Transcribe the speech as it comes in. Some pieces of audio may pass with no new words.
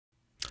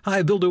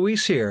Hi, Bill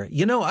DeWeese here.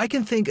 I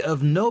can think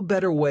of no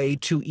better way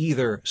to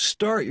either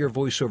start your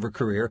voiceover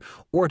career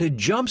or to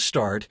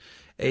jumpstart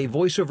a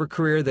voiceover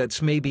career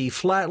that's maybe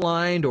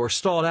flatlined or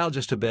stalled out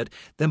just a bit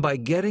than by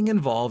getting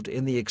involved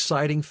in the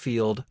exciting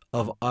field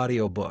of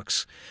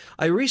audiobooks.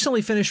 I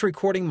recently finished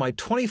recording my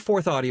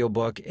 24th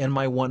audiobook and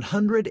my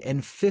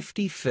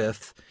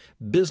 155th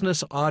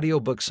business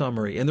audiobook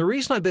summary. And the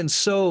reason I've been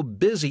so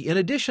busy, in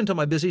addition to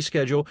my busy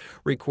schedule,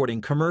 recording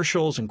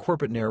commercials and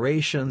corporate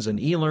narrations and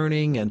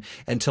e-learning and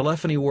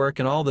telephony work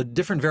and all the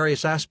different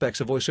various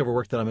aspects of voiceover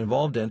work that I'm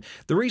involved in,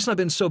 the reason I've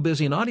been so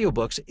busy in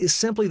audiobooks is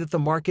simply that the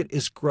market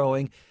is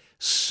growing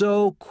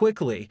so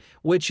quickly,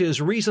 which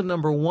is reason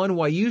number one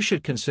why you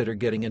should consider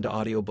getting into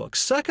audiobooks.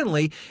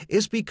 Secondly,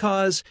 is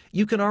because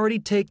you can already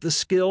take the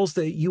skills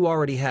that you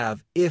already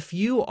have. If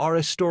you are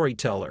a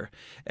storyteller,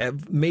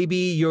 maybe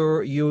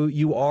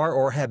you are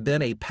or have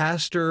been a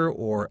pastor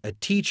or a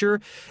teacher.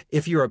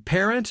 If you're a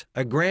parent,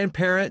 a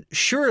grandparent,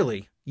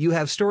 surely you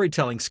have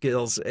storytelling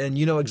skills and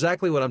you know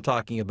exactly what I'm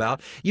talking about.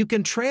 You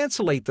can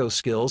translate those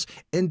skills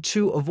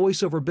into a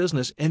voiceover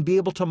business and be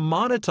able to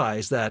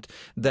monetize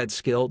that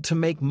skill to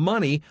make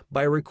money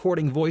by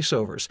recording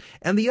voiceovers.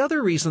 And the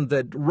other reason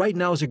that right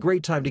now is a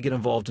great time to get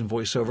involved in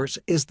voiceovers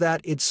is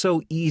that it's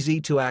so easy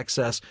to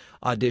access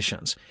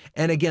auditions.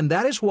 And again,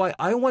 that is why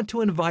I want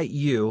to invite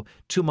you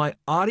to my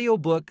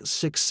Audiobook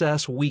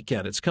Success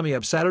Weekend. It's coming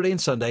up Saturday and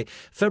Sunday,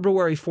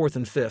 February 4th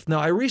and 5th. Now,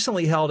 I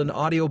recently held an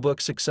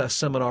Audiobook Success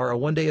Seminar, a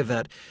one-day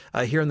event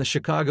here in the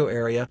Chicago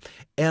area,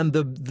 and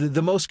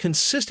the most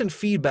consistent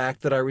feedback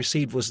that I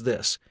received was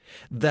this,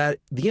 that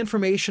the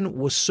information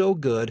was so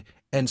good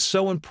and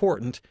so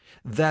important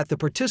that the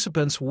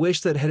participants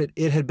wished that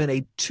it had been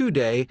a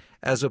two-day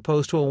as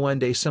opposed to a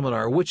one-day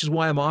seminar, which is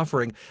why I'm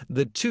offering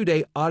the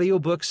two-day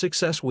Audiobook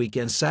Success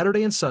Weekend,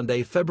 Saturday and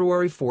Sunday,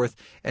 February 4th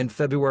and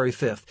February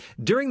 5th.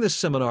 During this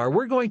seminar,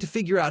 we're going to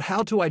figure out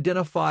how to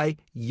identify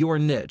your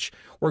niche.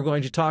 We're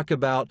going to talk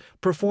about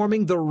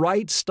performing the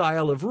right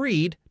style of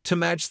read to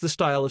match the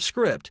style of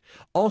script.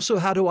 Also,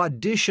 how to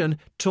audition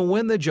to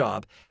win the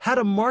job. How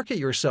to market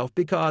yourself,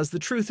 because the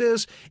truth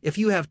is, if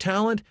you have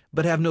talent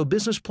but have no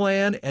business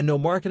plan and no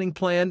marketing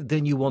plan,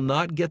 then you will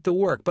not get the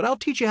work. But I'll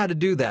teach you how to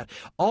do that.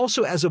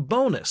 Also, as a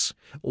bonus,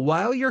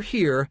 while you're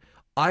here,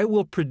 I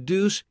will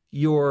produce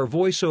your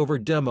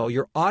voiceover demo,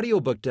 your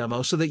audiobook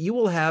demo, so that you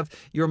will have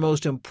your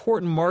most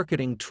important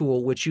marketing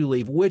tool which you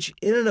leave, which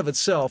in and of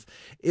itself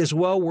is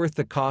well worth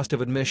the cost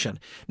of admission.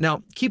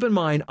 Now, keep in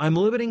mind, I'm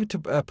limiting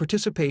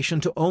participation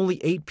to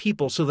only 8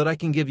 people so that I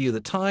can give you the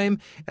time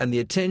and the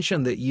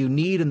attention that you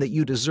need and that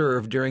you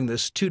deserve during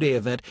this two-day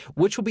event,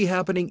 which will be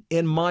happening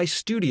in my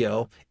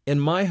studio, in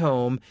my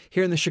home,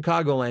 here in the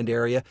Chicagoland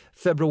area,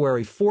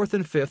 February 4th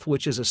and 5th,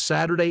 which is a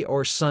Saturday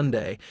or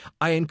Sunday.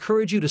 I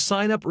encourage you to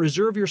sign up,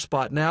 reserve your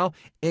spot now,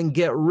 and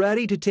get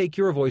ready to take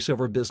your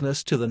voiceover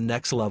business to the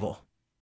next level.